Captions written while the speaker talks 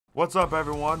What's up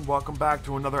everyone, welcome back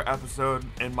to another episode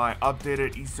in my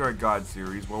updated Easter egg guide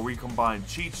series where we combine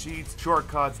cheat sheets,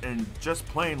 shortcuts, and just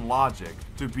plain logic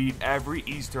to beat every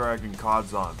Easter egg in COD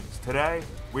Zombies. Today,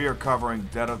 we are covering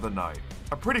Dead of the Night,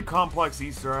 a pretty complex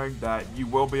Easter egg that you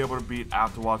will be able to beat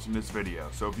after watching this video.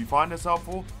 So if you find this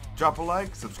helpful, drop a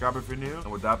like, subscribe if you're new, and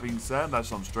with that being said, let's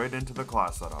jump straight into the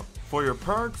class setup. For your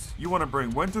perks, you want to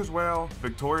bring Winter's Wail,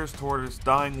 Victorious Tortoise,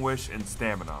 Dying Wish, and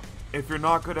Stamina. If you're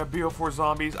not good at BO4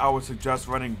 Zombies, I would suggest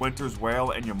running Winter's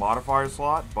Wail in your modifier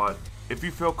slot, but if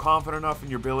you feel confident enough in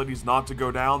your abilities not to go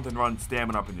down, then run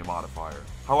Stamina up in your modifier.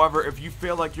 However, if you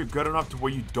feel like you're good enough to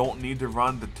where you don't need to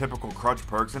run the typical crutch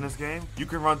perks in this game, you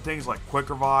can run things like Quick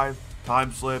Revive,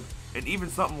 Time Slip, and even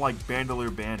something like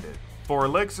Bandolier Bandit. For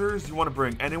elixirs, you want to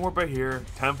bring Anywhere But Here,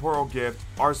 Temporal Gift,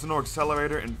 Arsenal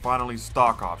Accelerator, and finally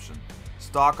Stock Option.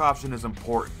 Stock Option is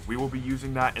important. We will be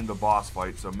using that in the boss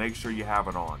fight, so make sure you have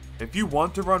it on. If you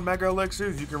want to run Mega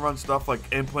Elixirs, you can run stuff like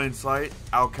In Plain Sight,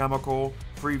 Alchemical,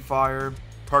 Free Fire,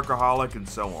 Perkaholic, and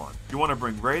so on. You want to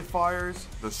bring Wraith Fires,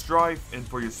 the Strife, and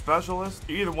for your specialist,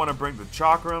 you either want to bring the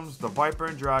Chakrams, the Viper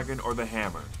and Dragon, or the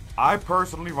Hammer. I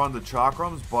personally run the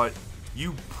Chakrams, but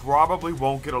you probably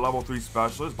won't get a level 3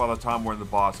 specialist by the time we're in the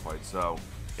boss fight, so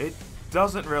it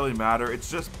doesn't really matter, it's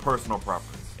just personal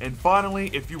preference. And finally,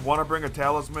 if you want to bring a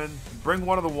talisman, bring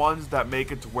one of the ones that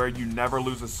make it to where you never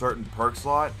lose a certain perk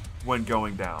slot when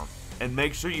going down. And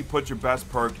make sure you put your best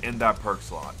perk in that perk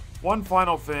slot. One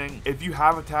final thing, if you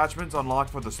have attachments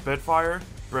unlocked for the Spitfire,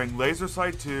 bring Laser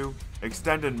Sight 2,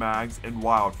 Extended Mags, and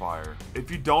Wildfire. If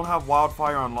you don't have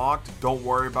Wildfire unlocked, don't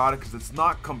worry about it because it's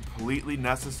not completely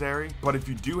necessary, but if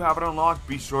you do have it unlocked,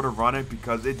 be sure to run it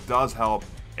because it does help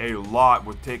a lot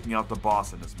with taking out the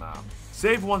boss in this map.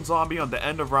 Save one zombie on the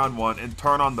end of round 1 and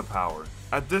turn on the power.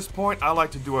 At this point, I like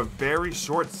to do a very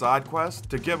short side quest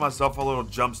to give myself a little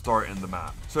jump start in the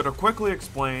map. So to quickly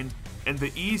explain, in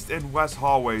the east and west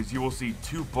hallways, you will see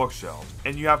 2 bookshelves,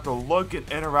 and you have to look and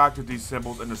interact with these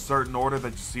symbols in a certain order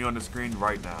that you see on the screen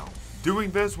right now. Doing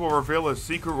this will reveal a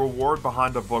secret reward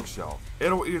behind the bookshelf.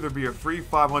 It'll either be a free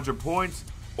 500 points,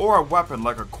 or a weapon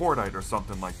like a cordite or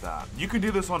something like that. You can do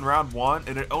this on round 1,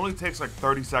 and it only takes like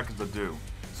 30 seconds to do.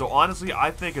 So honestly,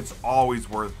 I think it's always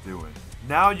worth doing.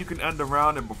 Now you can end the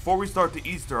round, and before we start the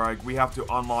Easter egg, we have to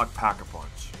unlock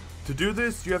Pack-a-Punch. To do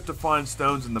this, you have to find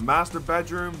stones in the master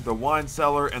bedroom, the wine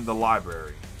cellar, and the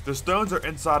library. The stones are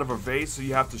inside of a vase, so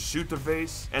you have to shoot the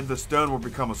vase, and the stone will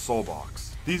become a soul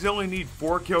box. These only need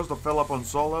 4 kills to fill up on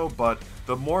solo, but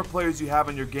the more players you have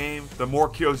in your game, the more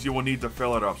kills you will need to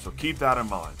fill it up, so keep that in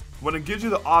mind. When it gives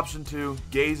you the option to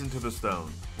gaze into the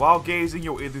stone. While gazing,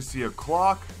 you'll either see a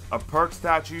clock, a perk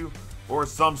statue, or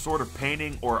some sort of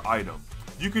painting or item.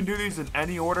 You can do these in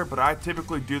any order, but I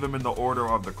typically do them in the order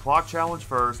of the clock challenge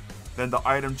first, then the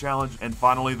item challenge, and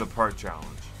finally the perk challenge.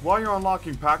 While you're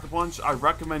unlocking Pack-a-Punch, I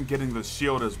recommend getting the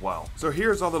shield as well. So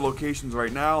here's all the locations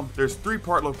right now. There's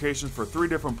 3-part locations for 3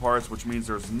 different parts, which means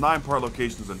there's 9-part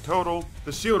locations in total.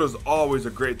 The shield is always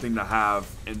a great thing to have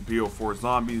in BO4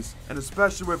 Zombies, and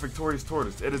especially with Victorious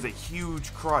Tortoise, it is a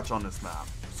huge crutch on this map.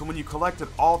 So when you collected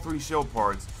all 3 shield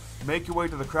parts, make your way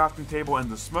to the crafting table in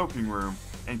the smoking room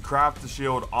and craft the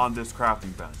shield on this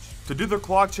crafting bench. To do the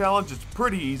clock challenge, it's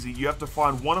pretty easy. You have to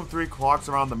find one of 3 clocks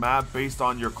around the map based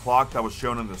on your clock that was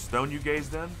shown in the stone you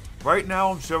gazed in. Right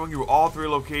now I'm showing you all 3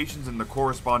 locations and the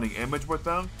corresponding image with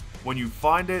them. When you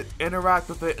find it, interact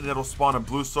with it and it'll spawn a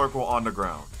blue circle on the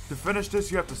ground. To finish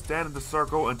this, you have to stand in the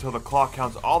circle until the clock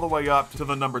counts all the way up to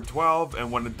the number 12,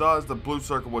 and when it does, the blue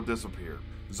circle will disappear.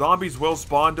 Zombies will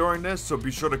spawn during this, so be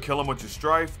sure to kill them with your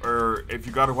Strife, or if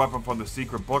you got a weapon from the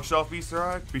secret bookshelf Easter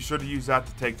egg, be sure to use that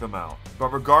to take them out.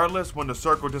 But regardless, when the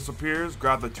circle disappears,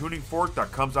 grab the tuning fork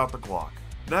that comes out the clock.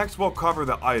 Next, we'll cover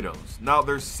the items. Now,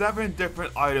 there's 7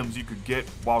 different items you could get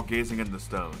while gazing in the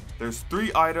stone. There's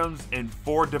 3 items and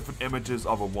 4 different images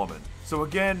of a woman. So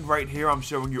again, right here I'm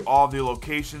showing you all the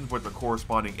locations with the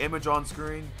corresponding image on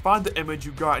screen. Find the image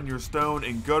you got in your stone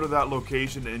and go to that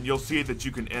location and you'll see that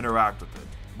you can interact with it.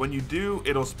 When you do,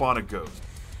 it'll spawn a ghost.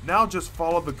 Now just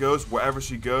follow the ghost wherever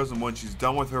she goes, and when she's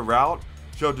done with her route,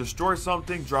 she'll destroy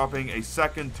something, dropping a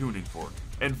second tuning fork.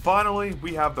 And finally,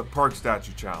 we have the perk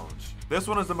statue challenge. This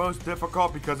one is the most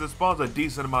difficult because it spawns a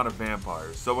decent amount of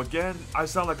vampires. So again, I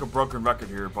sound like a broken record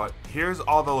here, but here's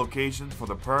all the locations for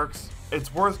the perks.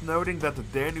 It's worth noting that the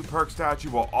Danu perk statue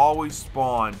will always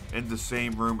spawn in the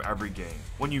same room every game.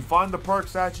 When you find the perk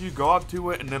statue, go up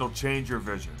to it and it'll change your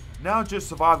vision. Now just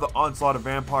survive the onslaught of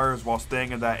vampires while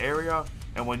staying in that area,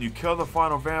 and when you kill the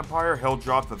final vampire, he'll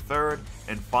drop the 3rd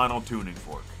and final tuning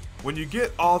fork. When you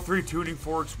get all 3 tuning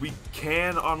forks, we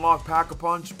can unlock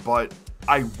Pack-a-Punch, but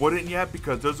I wouldn't yet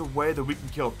because there's a way that we can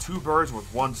kill 2 birds with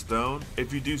 1 stone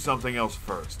if you do something else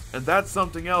first. And that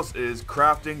something else is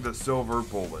crafting the silver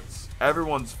bullets.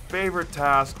 Everyone's favorite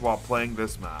task while playing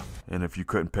this map. And if you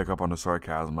couldn't pick up on the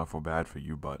sarcasm, I feel bad for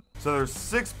you, but. So there's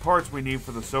 6 parts we need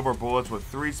for the silver bullets with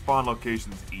 3 spawn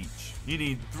locations each. You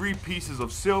need 3 pieces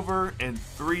of silver and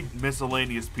 3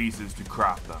 miscellaneous pieces to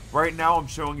craft them. Right now I'm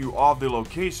showing you all the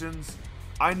locations.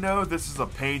 I know this is a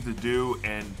pain to do,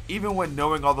 and even when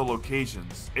knowing all the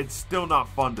locations, it's still not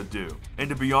fun to do.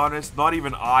 And to be honest, not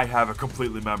even I have it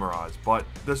completely memorized, but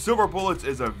the silver bullets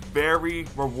is a very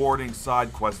rewarding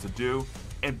side quest to do,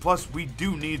 and plus we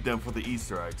do need them for the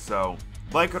Easter egg, so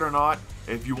like it or not,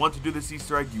 if you want to do this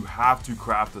Easter egg, you have to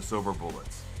craft the silver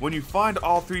bullets. When you find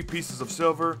all 3 pieces of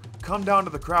silver, come down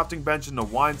to the crafting bench in the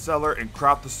wine cellar and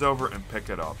craft the silver and pick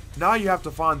it up. Now you have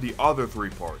to find the other 3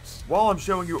 parts. While I'm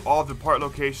showing you all the part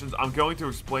locations, I'm going to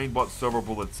explain what silver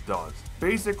bullets does.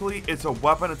 Basically, it's a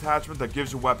weapon attachment that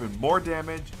gives your weapon more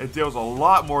damage, it deals a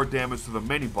lot more damage to the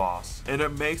mini boss, and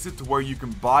it makes it to where you can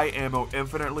buy ammo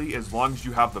infinitely as long as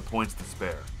you have the points to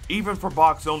spare. Even for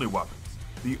box only weapons.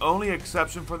 The only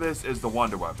exception for this is the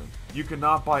wonder weapon. You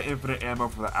cannot buy infinite ammo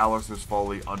for the Aleister's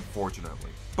Folly,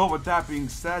 unfortunately. But with that being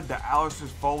said, the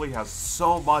Aleister's Folly has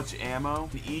so much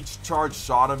ammo, each charged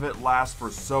shot of it lasts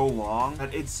for so long,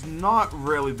 that it's not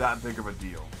really that big of a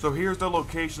deal. So here's the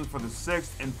locations for the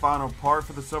 6th and final part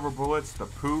for the silver bullets, the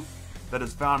poof, that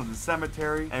is found in the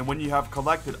cemetery. And when you have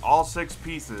collected all 6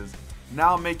 pieces,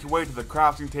 now make your way to the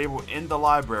crafting table in the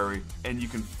library, and you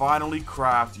can finally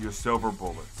craft your silver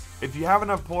bullets. If you have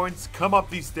enough points, come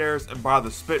up these stairs and buy the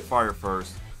Spitfire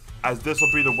first, as this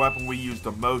will be the weapon we use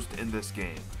the most in this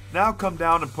game. Now come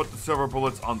down and put the silver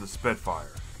bullets on the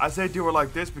Spitfire. I say do it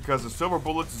like this because the silver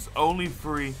bullets is only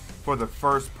free for the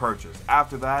first purchase.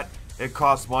 After that, it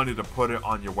costs money to put it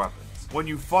on your weapons. When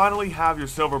you finally have your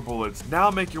silver bullets,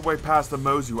 now make your way past the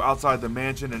Mozu outside the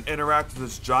mansion and interact with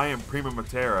this giant Prima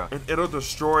Matera, and it'll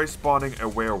destroy spawning a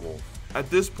werewolf. At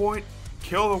this point,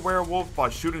 kill the werewolf by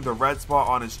shooting the red spot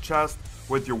on his chest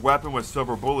with your weapon with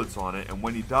silver bullets on it, and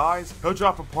when he dies, he'll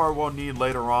drop a part we'll need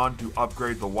later on to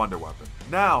upgrade the wonder weapon.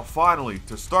 Now, finally,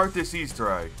 to start this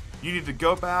Easter egg, you need to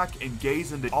go back and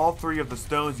gaze into all 3 of the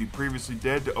stones you previously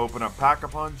did to open up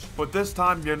Pack-a-Punch, but this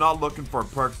time you're not looking for a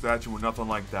perk statue or nothing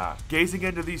like that. Gazing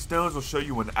into these stones will show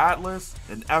you an atlas,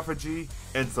 an effigy,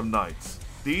 and some knights.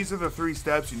 These are the 3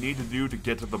 steps you need to do to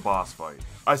get to the boss fight.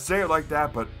 I say it like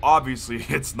that, but obviously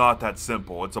it's not that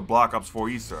simple. It's a Black Ops 4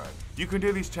 Easter egg. You can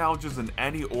do these challenges in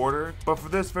any order, but for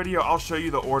this video I'll show you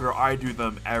the order I do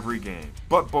them every game.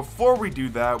 But before we do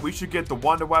that, we should get the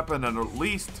wonder weapon and at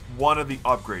least one of the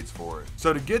upgrades for it.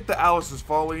 So to get the Aleister's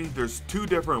Folly, there's 2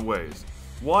 different ways.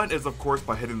 One is of course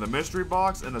by hitting the mystery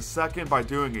box, and the second by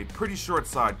doing a pretty short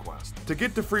side quest. To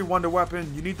get the free wonder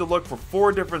weapon, you need to look for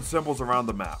 4 different symbols around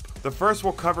the map. The first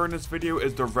we'll cover in this video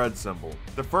is the red symbol.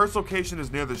 The first location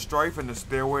is near the strife and the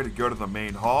stairway to go to the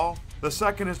main hall. The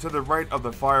second is to the right of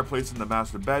the fireplace in the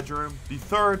master bedroom. The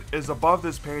third is above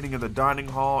this painting in the dining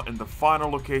hall, and the final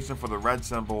location for the red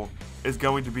symbol is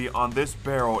going to be on this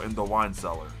barrel in the wine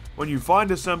cellar. When you find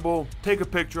a symbol, take a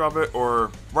picture of it or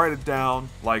write it down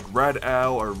like red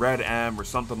L or red M or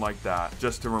something like that,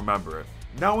 just to remember it.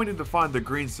 Now we need to find the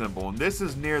green symbol, and this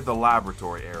is near the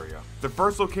laboratory area. The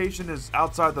first location is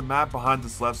outside the map behind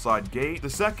this left side gate. The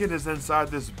second is inside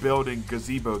this building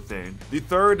gazebo thing. The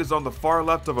third is on the far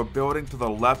left of a building to the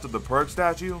left of the perk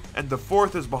statue, and the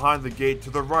fourth is behind the gate to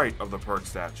the right of the perk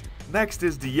statue. Next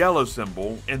is the yellow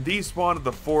symbol, and these spawn at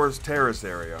the forest terrace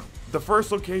area. The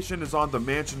first location is on the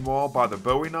mansion wall by the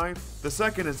Bowie knife, the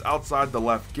second is outside the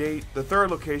left gate, the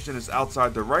third location is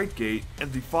outside the right gate, and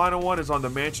the final one is on the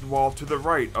mansion wall to the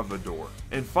right of the door.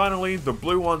 And finally, the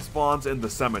blue one spawns in the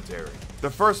cemetery. The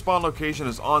first spawn location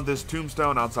is on this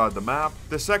tombstone outside the map,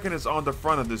 the second is on the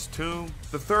front of this tomb,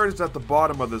 the third is at the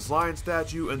bottom of this lion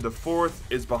statue, and the fourth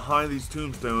is behind these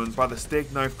tombstones by the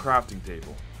steak knife crafting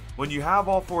table. When you have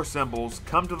all 4 symbols,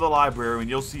 come to the library and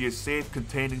you'll see a safe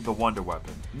containing the wonder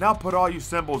weapon. Now put all your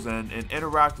symbols in and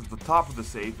interact with the top of the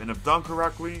safe, and if done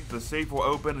correctly, the safe will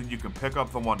open and you can pick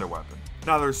up the wonder weapon.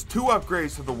 Now there's 2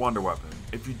 upgrades to the wonder weapon.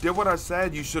 If you did what I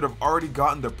said, you should have already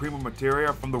gotten the Prima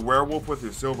Materia from the werewolf with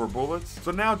your silver bullets.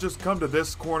 So now just come to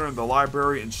this corner in the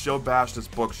library and shield bash this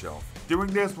bookshelf. Doing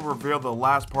this will reveal the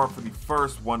last part for the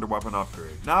first wonder weapon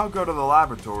upgrade. Now go to the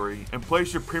laboratory and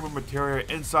place your Prima Materia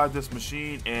inside this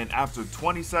machine, and after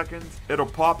 20 seconds, it'll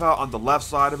pop out on the left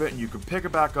side of it and you can pick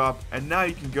it back up, and now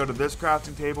you can go to this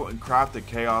crafting table and craft the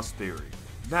Chaos Theory.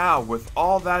 Now with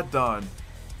all that done,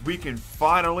 we can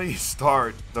finally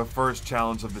start the first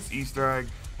challenge of this Easter egg,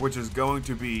 which is going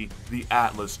to be the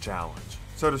Atlas Challenge.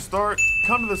 So to start,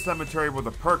 come to the cemetery where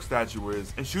the perk statue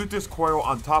is and shoot this coil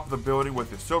on top of the building with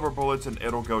your silver bullets and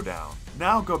it'll go down.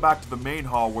 Now go back to the main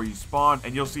hall where you spawn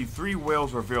and you'll see 3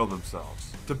 whales reveal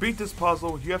themselves. To beat this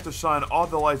puzzle, you have to shine all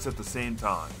the lights at the same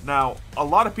time. Now, a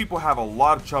lot of people have a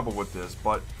lot of trouble with this,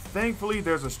 but thankfully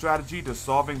there's a strategy to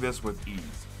solving this with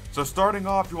ease. So starting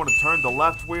off, you want to turn the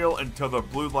left wheel until the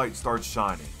blue light starts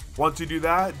shining. Once you do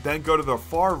that, then go to the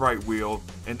far right wheel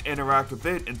and interact with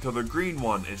it until the green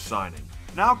one is shining.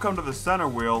 Now come to the center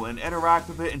wheel and interact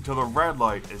with it until the red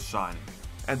light is shining.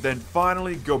 And then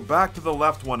finally go back to the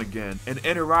left one again and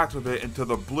interact with it until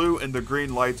the blue and the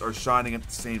green lights are shining at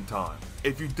the same time.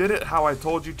 If you did it how I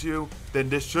told you to, then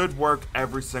this should work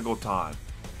every single time.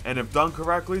 And if done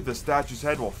correctly, the statue's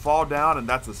head will fall down and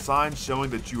that's a sign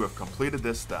showing that you have completed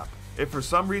this step. If for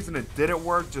some reason it didn't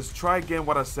work, just try again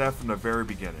what I said from the very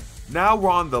beginning. Now we're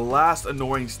on the last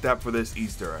annoying step for this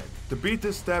Easter egg. To beat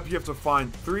this step, you have to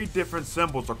find 3 different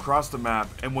symbols across the map,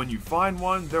 and when you find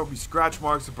one, there will be scratch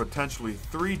marks in potentially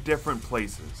 3 different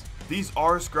places. These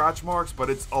are scratch marks, but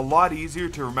it's a lot easier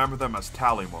to remember them as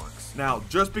tally marks. Now,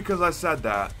 just because I said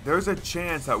that, there's a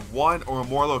chance that 1 or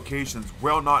more locations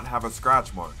will not have a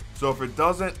scratch mark. So if it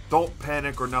doesn't, don't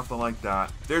panic or nothing like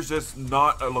that. There's just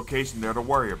not a location there to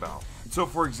worry about. So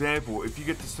for example, if you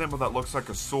get the symbol that looks like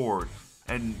a sword,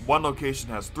 and one location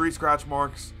has 3 scratch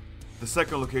marks, the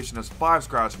second location has 5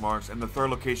 scratch marks, and the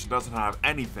third location doesn't have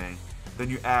anything,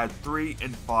 then you add 3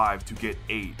 and 5 to get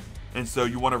 8. And so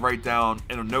you want to write down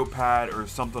in a notepad or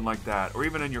something like that, or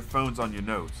even in your phones on your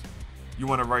notes. You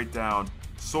want to write down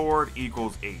sword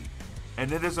equals 8.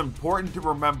 And it is important to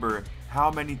remember how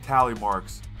many tally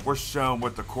marks were shown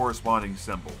with the corresponding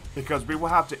symbol, because we will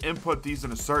have to input these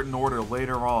in a certain order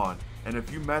later on, and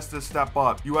if you mess this step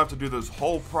up, you have to do this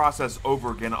whole process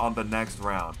over again on the next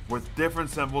round, with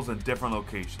different symbols in different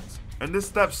locations. And this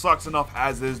step sucks enough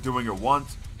as is doing it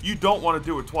once, you don't want to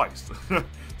do it twice.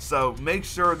 So make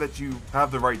sure that you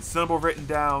have the right symbol written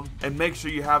down, and make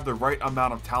sure you have the right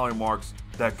amount of tally marks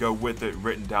that go with it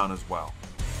written down as well.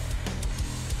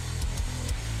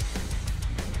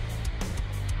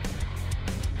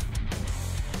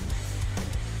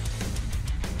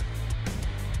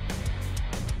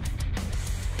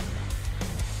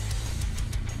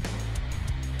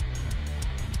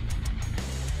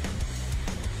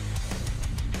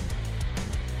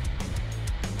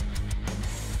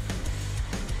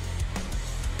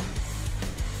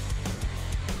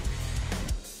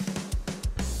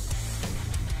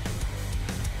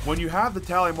 When you have the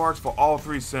tally marks for all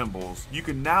 3 symbols, you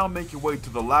can now make your way to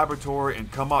the laboratory and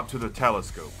come up to the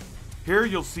telescope. Here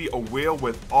you'll see a wheel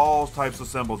with all types of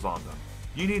symbols on them.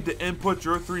 You need to input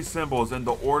your 3 symbols in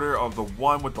the order of the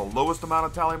one with the lowest amount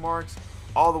of tally marks,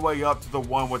 all the way up to the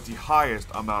one with the highest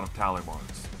amount of tally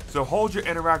marks. So hold your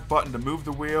interact button to move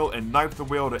the wheel and knife the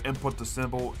wheel to input the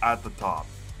symbol at the top.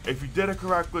 If you did it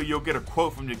correctly, you'll get a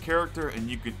quote from your character and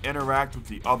you can interact with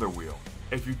the other wheel.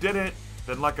 If you didn't,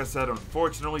 then like I said,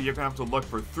 unfortunately you're going to have to look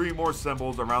for 3 more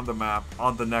symbols around the map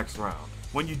on the next round.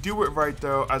 When you do it right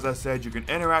though, as I said, you can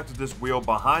interact with this wheel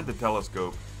behind the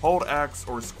telescope, hold X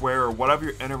or square or whatever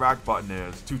your interact button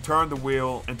is to turn the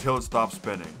wheel until it stops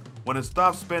spinning. When it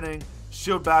stops spinning,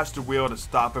 shield bash the wheel to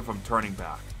stop it from turning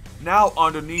back. Now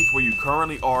underneath where you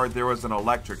currently are, there is an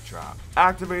electric trap.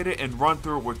 Activate it and run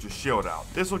through it with your shield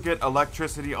out. This will get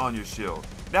electricity on your shield.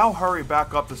 Now hurry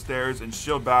back up the stairs and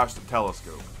shield bash the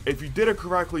telescope. If you did it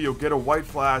correctly, you'll get a white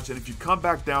flash, and if you come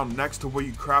back down next to where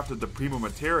you crafted the prima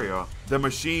materia, the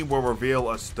machine will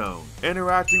reveal a stone.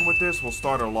 Interacting with this will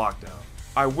start a lockdown.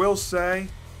 I will say,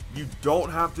 you don't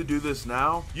have to do this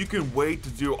now. You can wait to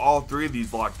do all 3 of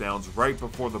these lockdowns right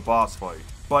before the boss fight,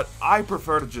 but I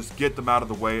prefer to just get them out of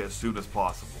the way as soon as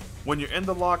possible. When you're in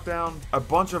the lockdown, a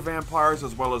bunch of vampires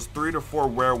as well as 3 to 4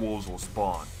 werewolves will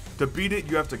spawn. To beat it,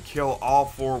 you have to kill all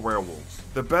 4 werewolves.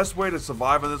 The best way to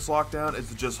survive in this lockdown is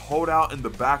to just hold out in the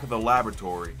back of the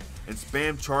laboratory and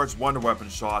spam charged wonder weapon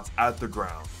shots at the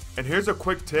ground. And here's a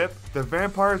quick tip, the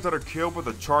vampires that are killed with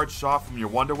a charged shot from your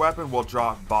wonder weapon will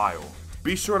drop bile.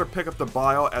 Be sure to pick up the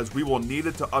bile as we will need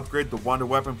it to upgrade the wonder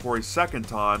weapon for a second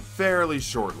time fairly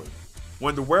shortly.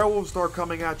 When the werewolves start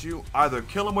coming at you, either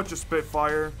kill them with your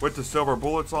Spitfire with the silver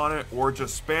bullets on it, or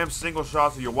just spam single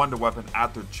shots of your wonder weapon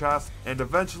at their chest, and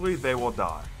eventually they will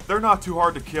die. They're not too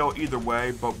hard to kill either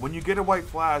way, but when you get a white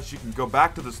flash, you can go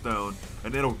back to the stone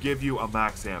and it'll give you a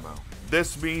max ammo.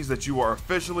 This means that you are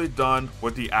officially done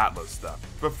with the Atlas step.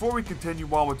 Before we continue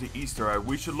on with the Easter egg,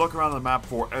 we should look around the map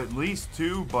for at least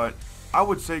 2, but I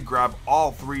would say grab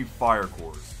all 3 fire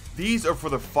cores. These are for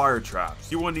the fire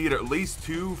traps. You will need at least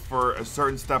 2 for a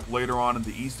certain step later on in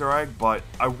the Easter egg, but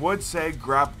I would say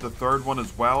grab the third one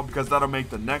as well because that'll make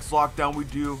the next lockdown we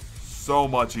do so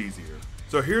much easier.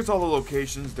 So here's all the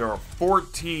locations. There are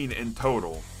 14 in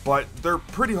total, but they're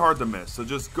pretty hard to miss. So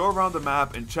just go around the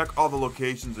map and check all the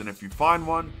locations, and if you find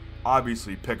one,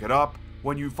 obviously pick it up.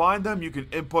 When you find them, you can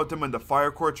input them into fire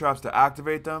core traps to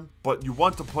activate them, but you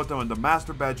want to put them in the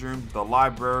master bedroom, the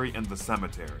library, and the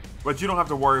cemetery. But you don't have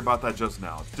to worry about that just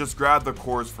now. Just grab the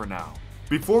cores for now.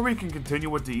 Before we can continue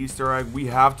with the Easter egg, we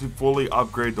have to fully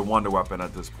upgrade the wonder weapon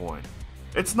at this point.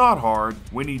 It's not hard.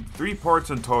 We need 3 parts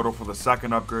in total for the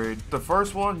second upgrade. The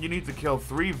first one, you need to kill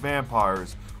 3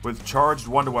 vampires with charged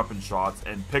wonder weapon shots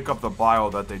and pick up the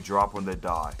bile that they drop when they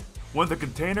die. When the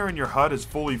container in your hut is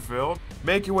fully filled,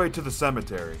 make your way to the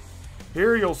cemetery.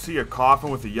 Here you'll see a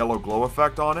coffin with a yellow glow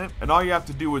effect on it, and all you have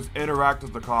to do is interact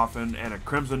with the coffin and a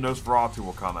Crimson Nosferatu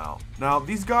will come out. Now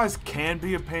these guys can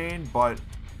be a pain, but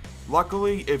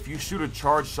luckily if you shoot a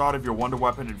charged shot of your wonder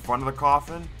weapon in front of the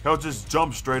coffin, he'll just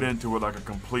jump straight into it like a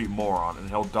complete moron and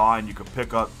he'll die and you can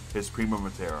pick up his Prima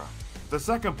Matera. The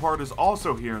second part is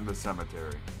also here in the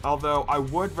cemetery, although I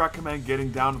would recommend getting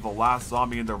down to the last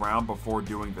zombie in the round before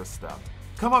doing this step.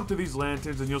 Come up to these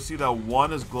lanterns and you'll see that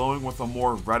one is glowing with a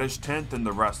more reddish tint than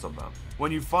the rest of them. When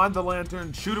you find the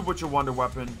lantern, shoot it with your wonder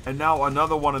weapon, and now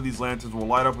another one of these lanterns will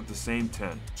light up with the same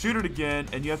tint. Shoot it again,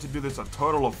 and you have to do this a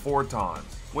total of 4 times.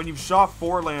 When you've shot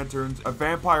 4 lanterns, a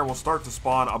vampire will start to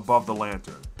spawn above the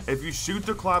lantern. If you shoot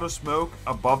the cloud of smoke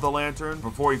above the lantern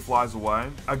before he flies away,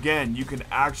 again, you can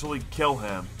actually kill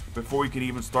him before he can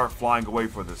even start flying away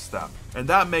for this step. And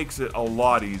that makes it a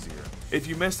lot easier. If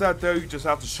you miss that though, you just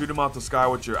have to shoot him out the sky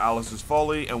with your Alice's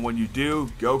Folly, and when you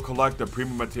do, go collect the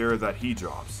Prima Matera that he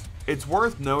drops. It's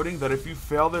worth noting that if you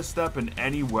fail this step in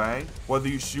any way, whether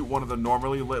you shoot one of the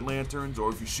normally lit lanterns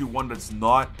or if you shoot one that's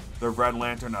not the red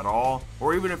lantern at all,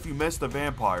 or even if you miss the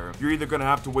vampire, you're either going to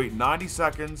have to wait 90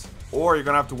 seconds, or you're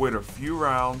going to have to wait a few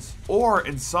rounds, or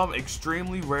in some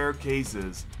extremely rare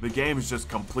cases, the game is just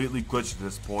completely glitched at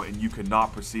this point and you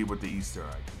cannot proceed with the Easter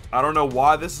egg. I don't know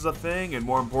why this is a thing, and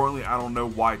more importantly, I don't know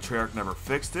why Treyarch never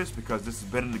fixed this because this has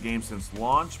been in the game since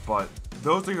launch, but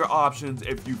those are your options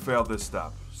if you fail this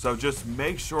step. So just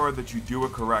make sure that you do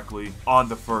it correctly on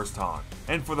the first time.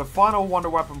 And for the final wonder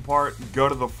weapon part, go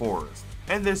to the forest.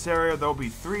 In this area, there will be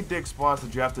 3 dig spots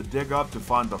that you have to dig up to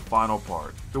find the final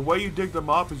part. The way you dig them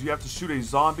up is you have to shoot a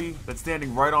zombie that's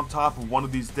standing right on top of one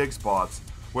of these dig spots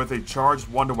with a charged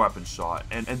wonder weapon shot,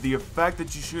 and the effect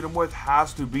that you shoot him with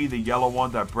has to be the yellow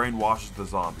one that brainwashes the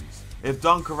zombies. If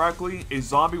done correctly, a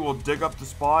zombie will dig up the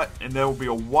spot and there will be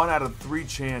a 1 out of 3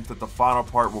 chance that the final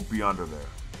part will be under there.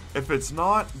 If it's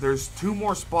not, there's 2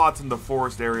 more spots in the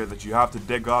forest area that you have to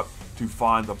dig up to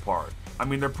find the part. I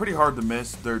mean, they're pretty hard to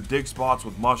miss. They're dig spots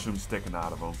with mushrooms sticking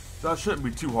out of them. That shouldn't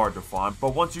be too hard to find,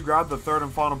 but once you grab the third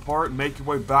and final part, make your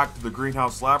way back to the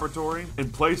greenhouse laboratory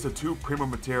and place the 2 Prima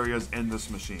Materias in this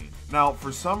machine. Now,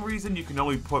 for some reason, you can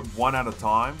only put 1 at a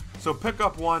time, so pick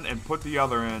up one and put the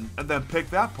other in, and then pick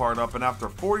that part up, and after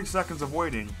 40 seconds of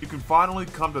waiting, you can finally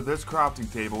come to this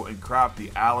crafting table and craft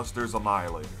the Alistair's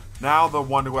Annihilator. Now the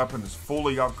wonder weapon is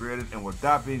fully upgraded, and with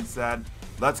that being said,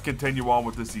 let's continue on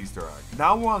with this Easter egg.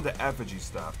 Now we're on the effigy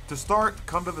step. To start,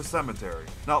 come to the cemetery.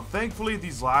 Now thankfully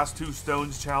these last 2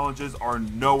 stones challenges are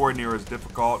nowhere near as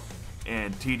difficult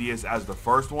and tedious as the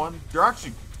first one. They're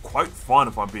actually quite fun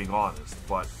if I'm being honest,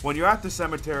 but when you're at the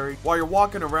cemetery, while you're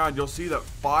walking around, you'll see that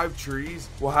 5 trees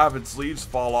will have its leaves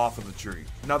fall off of the tree.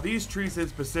 Now these trees in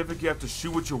specific, you have to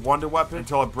shoot with your wonder weapon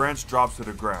until a branch drops to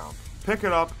the ground. Pick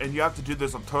it up, and you have to do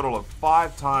this a total of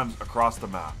 5 times across the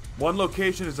map. One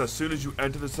location is as soon as you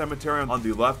enter the cemetery on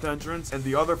the left entrance, and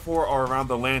the other 4 are around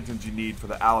the lanterns you need for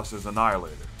the Alistair's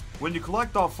Annihilator. When you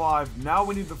collect all 5, now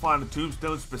we need to find a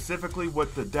tombstone specifically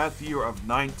with the death year of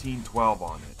 1912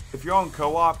 on it. If you're on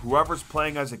co-op, whoever's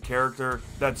playing as a character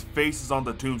that's faces on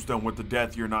the tombstone with the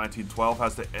death year 1912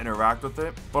 has to interact with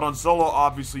it. But on solo,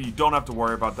 obviously, you don't have to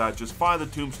worry about that. Just find the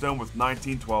tombstone with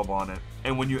 1912 on it.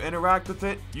 And when you interact with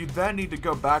it, you then need to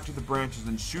go back to the branches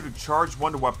and shoot a charged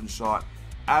wonder weapon shot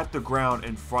at the ground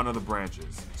in front of the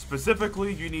branches.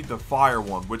 Specifically, you need the fire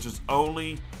one, which is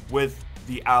only with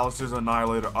the Alistair's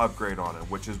Annihilator upgrade on it,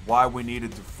 which is why we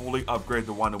needed to fully upgrade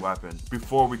the wonder weapon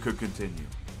before we could continue.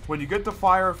 When you get the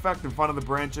fire effect in front of the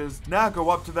branches, now go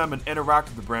up to them and interact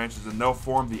with the branches and they'll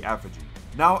form the effigy.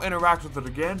 Now interact with it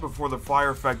again before the fire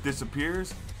effect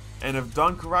disappears, and if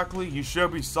done correctly, you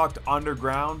should be sucked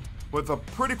underground with a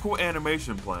pretty cool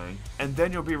animation playing, and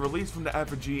then you'll be released from the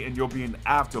effigy and you'll be in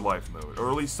afterlife mode, or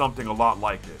at least something a lot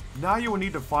like it. Now you will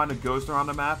need to find a ghost around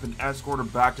the map and escort her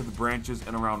back to the branches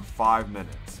in around 5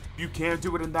 minutes. If you can't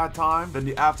do it in that time, then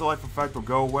the afterlife effect will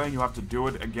go away and you'll have to do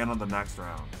it again on the next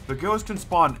round. The ghost can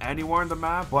spawn anywhere in the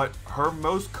map, but her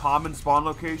most common spawn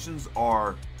locations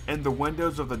are in the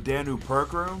windows of the Danu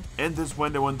perk room, in this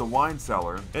window in the wine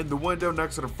cellar, in the window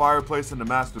next to the fireplace in the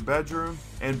master bedroom,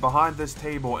 and behind this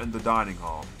table in the dining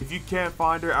hall. If you can't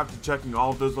find her after checking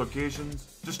all of those locations,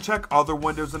 just check other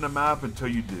windows in the map until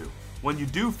you do. When you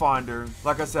do find her,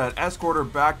 like I said, escort her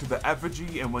back to the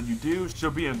effigy, and when you do,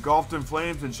 she'll be engulfed in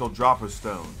flames and she'll drop a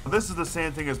stone. This is the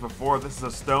same thing as before. This is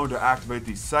a stone to activate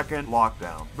the second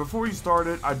lockdown. Before you start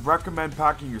it, I'd recommend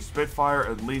packing your Spitfire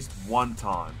at least one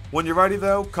time. When you're ready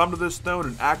though, come to this stone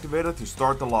and activate it to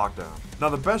start the lockdown. Now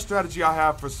the best strategy I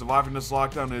have for surviving this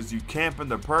lockdown is you camp in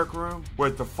the perk room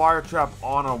with the fire trap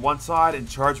on one side and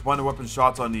charge wonder weapon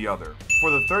shots on the other. For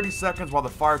the 30 seconds while the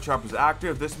fire trap is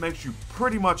active, this makes you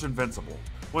pretty much invincible.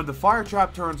 When the fire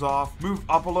trap turns off, move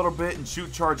up a little bit and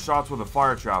shoot charge shots where the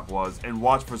fire trap was, and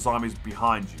watch for zombies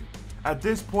behind you. At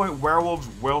this point, werewolves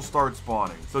will start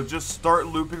spawning, so just start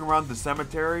looping around the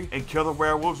cemetery and kill the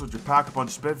werewolves with your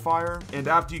pack-a-punch Spitfire, and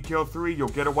after you kill 3, you'll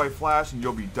get a white flash and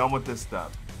you'll be done with this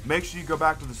step. Make sure you go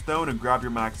back to the stone and grab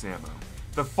your max ammo.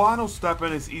 The final step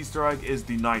in this Easter egg is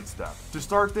the night step. To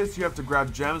start this, you have to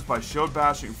grab gems by shield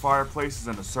bashing fireplaces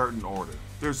in a certain order.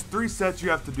 There's 3 sets you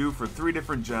have to do for 3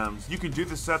 different gems. You can do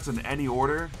the sets in any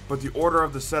order, but the order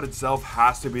of the set itself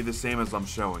has to be the same as I'm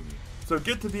showing you. So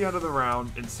get to the end of the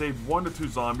round and save 1 to 2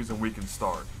 zombies and we can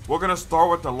start. We're going to start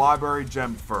with the library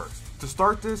gem first. To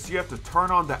start this, you have to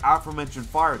turn on the aforementioned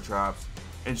fire traps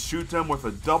and shoot them with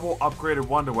a double upgraded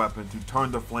wonder weapon to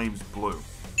turn the flames blue.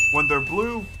 When they're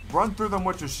blue, run through them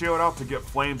with your shield out to get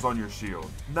flames on your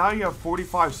shield. Now you have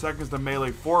 45 seconds to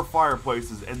melee 4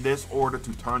 fireplaces in this order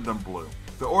to turn them blue.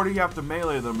 The order you have to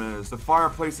melee them is the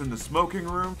fireplace in the smoking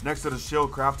room next to the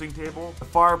shield crafting table, the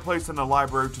fireplace in the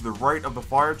library to the right of the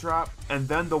fire trap, and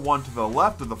then the one to the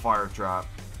left of the fire trap,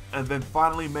 and then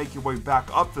finally make your way back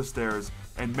up the stairs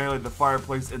and melee the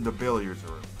fireplace in the billiards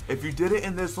room. If you did it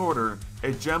in this order,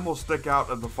 a gem will stick out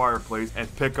of the fireplace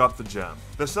and pick up the gem.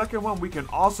 The second one we can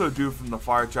also do from the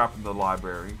fire trap in the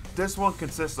library. This one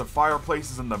consists of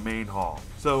fireplaces in the main hall.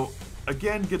 So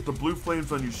again, get the blue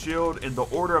flames on your shield, and the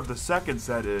order of the second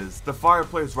set is the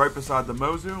fireplace right beside the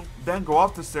Mozu, then go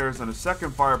up the stairs and the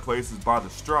second fireplace is by the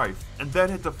Strife, and then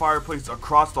hit the fireplace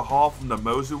across the hall from the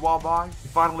Mozu wall by, and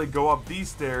finally go up these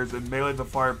stairs and melee the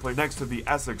fireplace next to the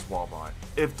Essex wall by.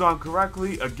 If done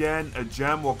correctly, again, a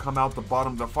gem will come out the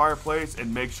bottom of the fireplace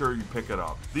and make sure you pick it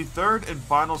up. The third and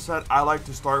final set, I like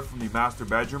to start from the master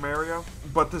bedroom area,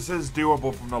 but this is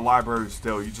doable from the library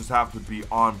still. You just have to be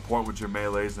on point with your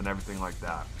melees and everything like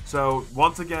that. So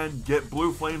once again, get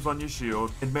blue flames on your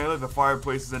shield and melee the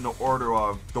fireplaces in the order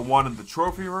of the one in the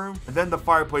trophy room, and then the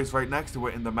fireplace right next to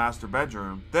it in the master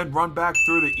bedroom. Then run back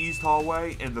through the east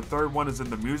hallway, and the third one is in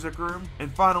the music room.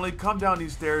 And finally, come down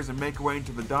these stairs and make your way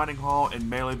into the dining hall and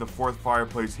melee the fourth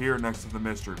fireplace here next to the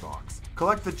mystery box.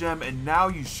 Collect the gem, and now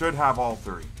you should have all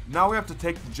 3. Now we have to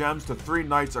take the gems to 3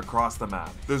 knights across the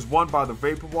map. There's one by the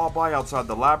vapor wall by outside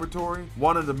the laboratory,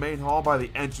 one in the main hall by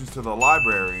the entrance to the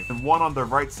library, and one on the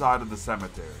right side of the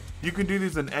cemetery. You can do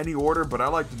these in any order, but I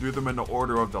like to do them in the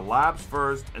order of the labs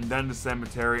first, and then the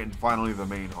cemetery, and finally the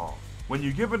main hall. When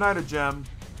you give a knight a gem,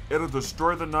 it'll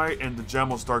destroy the knight and the gem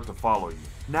will start to follow you.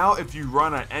 Now if you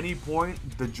run at any point,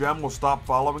 the gem will stop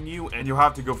following you and you'll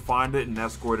have to go find it and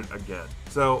escort it again.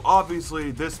 So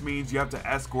obviously this means you have to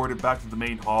escort it back to the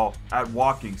main hall at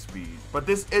walking speed. But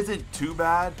this isn't too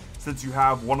bad since you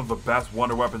have one of the best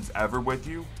wonder weapons ever with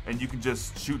you, and you can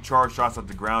just shoot charge shots at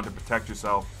the ground to protect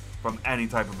yourself from any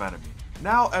type of enemy.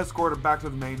 Now escort it back to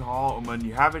the main hall, and when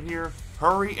you have it here,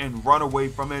 hurry and run away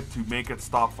from it to make it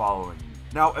stop following you.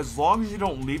 Now, as long as you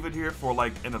don't leave it here for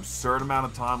like an absurd amount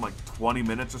of time, like 20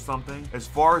 minutes or something, as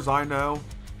far as I know,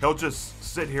 he'll just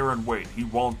sit here and wait. He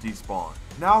won't despawn.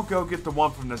 Now go get the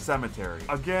one from the cemetery.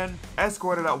 Again,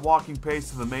 escort it at walking pace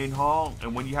to the main hall,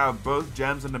 and when you have both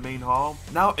gems in the main hall,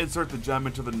 now insert the gem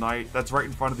into the knight that's right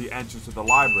in front of the entrance to the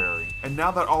library. And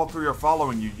now that all 3 are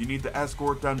following you, you need to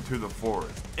escort them to the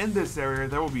forest. In this area,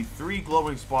 there will be 3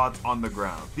 glowing spots on the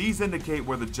ground. These indicate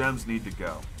where the gems need to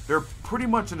go. They're pretty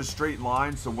much in a straight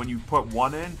line, so when you put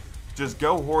one in, just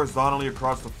go horizontally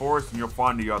across the forest and you'll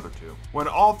find the other two. When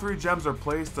all 3 gems are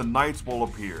placed, the knights will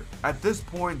appear. At this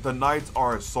point, the knights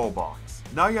are a soul box.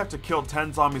 Now you have to kill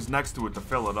 10 zombies next to it to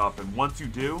fill it up, and once you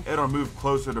do, it'll move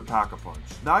closer to Pack-a-Punch.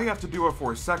 Now you have to do it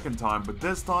for a second time, but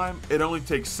this time, it only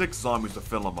takes 6 zombies to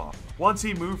fill him up. Once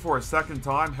he moved for a second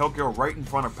time, he'll go right in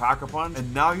front of Pack-a-Punch,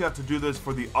 and now you have to do this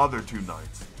for the other 2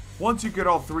 knights. Once you get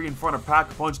all 3 in front of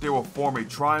Pack-a-Punch, they will form a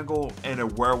triangle and a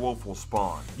werewolf will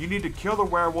spawn. You need to kill the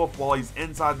werewolf while he's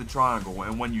inside the triangle,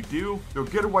 and when you do, you'll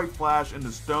get a white flash and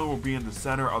the stone will be in the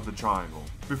center of the triangle.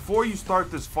 Before you start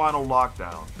this final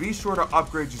lockdown, be sure to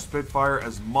upgrade your Spitfire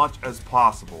as much as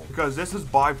possible, because this is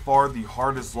by far the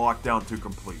hardest lockdown to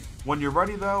complete. When you're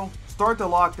ready though, start the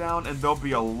lockdown and there'll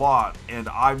be a lot, and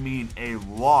I mean a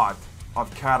lot,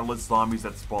 of Catalyst zombies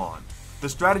that spawn. The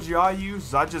strategy I use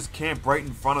is I just camp right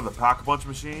in front of the Pack-a-Punch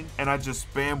machine and I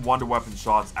just spam wonder weapon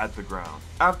shots at the ground.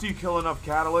 After you kill enough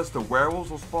catalysts, the werewolves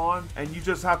will spawn and you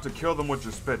just have to kill them with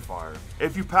your Spitfire.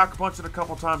 If you Pack-a-Punch it a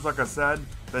couple times like I said,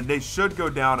 then they should go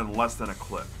down in less than a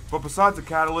clip. But besides the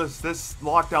catalyst, this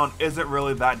lockdown isn't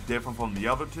really that different from the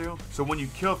other 2, so when you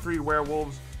kill 3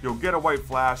 werewolves, you'll get a white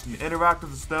flash and you interact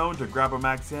with the stone to grab a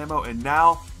max ammo, and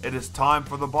now it is time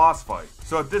for the boss fight.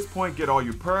 So at this point, get all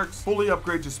your perks, fully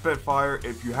upgrade your Spitfire.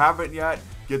 If you haven't yet,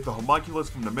 get the homunculus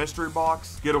from the mystery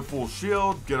box, get a full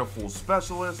shield, get a full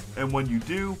specialist, and when you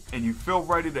do, and you feel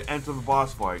ready to enter the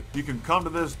boss fight, you can come to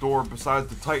this door besides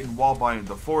the Titan wall by in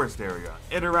the forest area.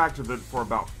 Interact with it for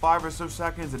about 5 or so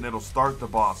seconds and it'll start the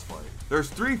boss fight. There's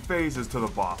 3 phases to the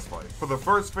boss fight. For the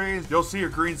first phase, you'll see a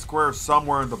green square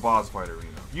somewhere in the boss fight arena.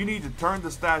 You need to turn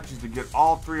the statues to get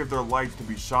all 3 of their lights to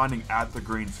be shining at the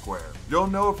green square. You'll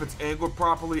know if it's angled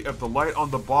properly if the light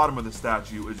on the bottom of the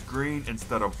statue is green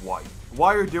instead of white.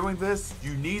 While you're doing this,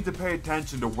 you need to pay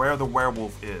attention to where the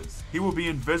werewolf is. He will be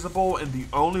invisible and the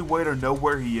only way to know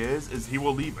where he is he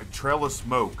will leave a trail of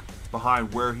smoke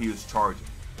behind where he is charging.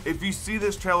 If you see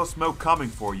this trail of smoke coming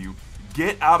for you,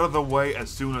 get out of the way as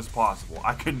soon as possible.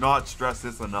 I cannot stress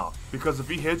this enough, because if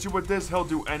he hits you with this, he'll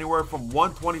do anywhere from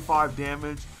 125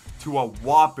 damage to a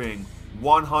whopping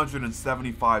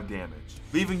 175 damage,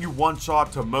 leaving you one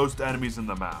shot to most enemies in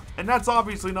the map. And that's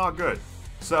obviously not good.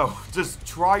 So just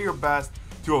try your best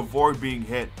to avoid being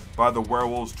hit by the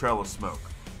werewolf's trail of smoke.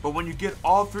 But when you get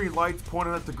all 3 lights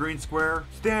pointed at the green square,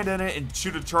 stand in it and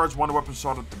shoot a charged wonder weapon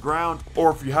shot at the ground, or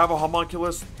if you have a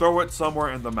homunculus, throw it somewhere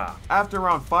in the map. After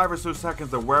around 5 or so seconds,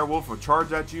 the werewolf will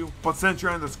charge at you, but since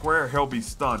you're in the square, he'll be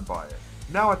stunned by it.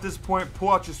 Now at this point,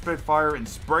 pull out your Spitfire and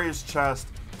spray his chest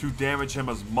to damage him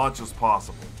as much as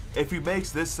possible. If he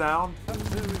makes this sound,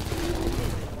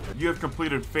 you have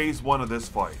completed phase 1 of this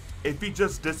fight. If he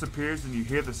just disappears and you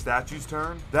hear the statues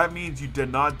turn, that means you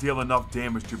did not deal enough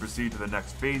damage to proceed to the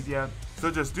next phase yet, so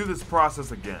just do this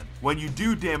process again. When you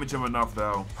do damage him enough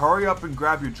though, hurry up and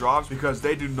grab your drops because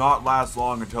they do not last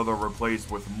long until they're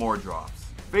replaced with more drops.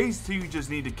 Phase 2, you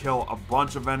just need to kill a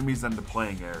bunch of enemies in the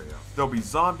playing area. There'll be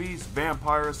zombies,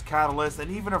 vampires, catalysts, and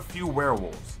even a few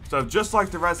werewolves. So just like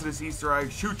the rest of this Easter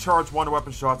egg, shoot charged wonder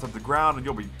weapon shots at the ground and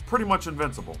you'll be pretty much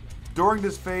invincible. During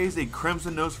this phase, a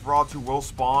Crimson Nosferatu will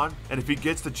spawn, and if he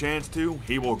gets the chance to,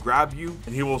 he will grab you,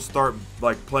 and he will start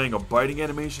like playing a biting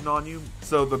animation on you.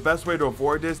 So the best way to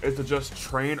avoid this is to just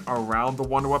train around the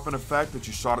wonder weapon effect that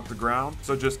you shot at the ground.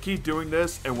 So just keep doing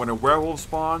this, and when a werewolf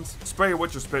spawns, spray it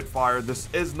with your Spitfire. This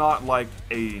is not like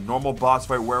a normal boss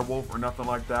fight werewolf or nothing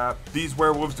like that. These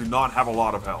werewolves do not have a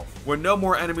lot of health. When no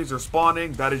more enemies are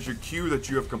spawning, that is your cue that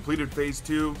you have completed phase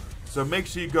 2. So make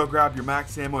sure you go grab your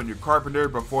max ammo and your carpenter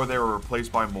before they are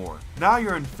replaced by more. Now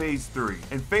you're in phase 3,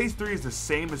 and phase 3 is the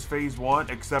same as phase 1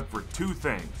 except for 2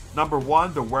 things. Number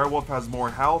 1, the werewolf has more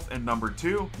health, and number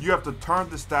 2, you have to turn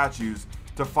the statues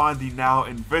to find the now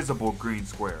invisible green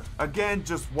square. Again,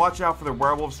 just watch out for the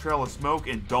werewolf's trail of smoke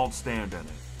and don't stand in it.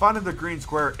 Finding the green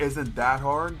square isn't that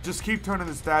hard, just keep turning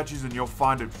the statues and you'll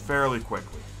find it fairly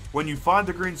quickly. When you find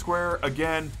the green square,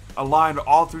 again, align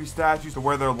all 3 statues to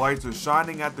where their lights are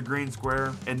shining at the green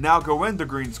square, and now go in the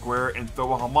green square and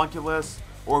throw a homunculus,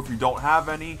 or if you don't have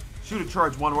any, shoot a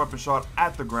charged wonder weapon shot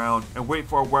at the ground and wait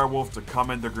for a werewolf to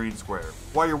come in the green square.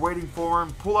 While you're waiting for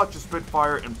him, pull out your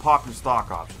Spitfire and pop your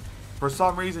stock option. For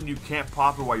some reason you can't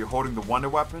pop it while you're holding the wonder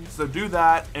weapon, so do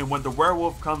that, and when the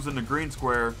werewolf comes in the green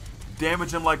square,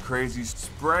 damage him like crazy,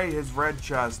 spray his red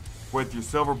chest with your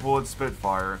silver bullet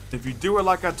Spitfire. If you do it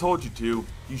like I told you to,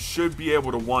 you should be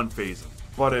able to one phase him.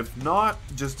 But if not,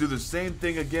 just do the same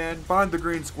thing again. Find the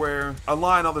green square,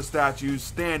 align all the statues,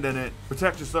 stand in it,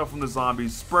 protect yourself from the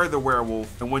zombies, spray the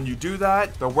werewolf, and when you do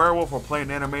that, the werewolf will play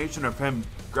an animation of him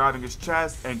grabbing his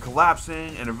chest and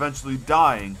collapsing and eventually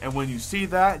dying. And when you see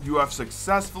that, you have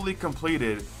successfully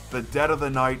completed the Dead of the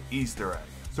Night Easter egg.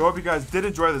 So I hope you guys did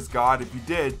enjoy this guide. If you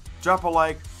did, drop a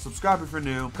like, subscribe if you're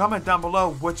new, comment down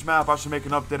below which map I should make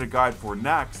an updated guide for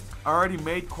next. I already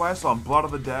made quests on Blood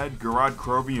of the Dead, Gorod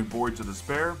Krovi, and Voyage of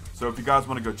Despair, so if you guys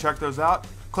want to go check those out,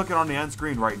 click it on the end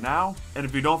screen right now. And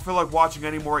if you don't feel like watching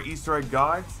any more Easter egg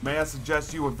guides, may I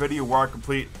suggest you a video where I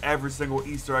complete every single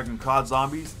Easter egg in COD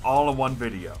Zombies all in one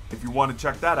video. If you want to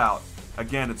check that out,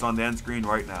 again, it's on the end screen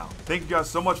right now. Thank you guys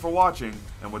so much for watching,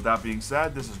 and with that being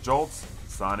said, this is Joltz,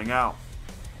 signing out.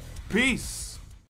 Peace!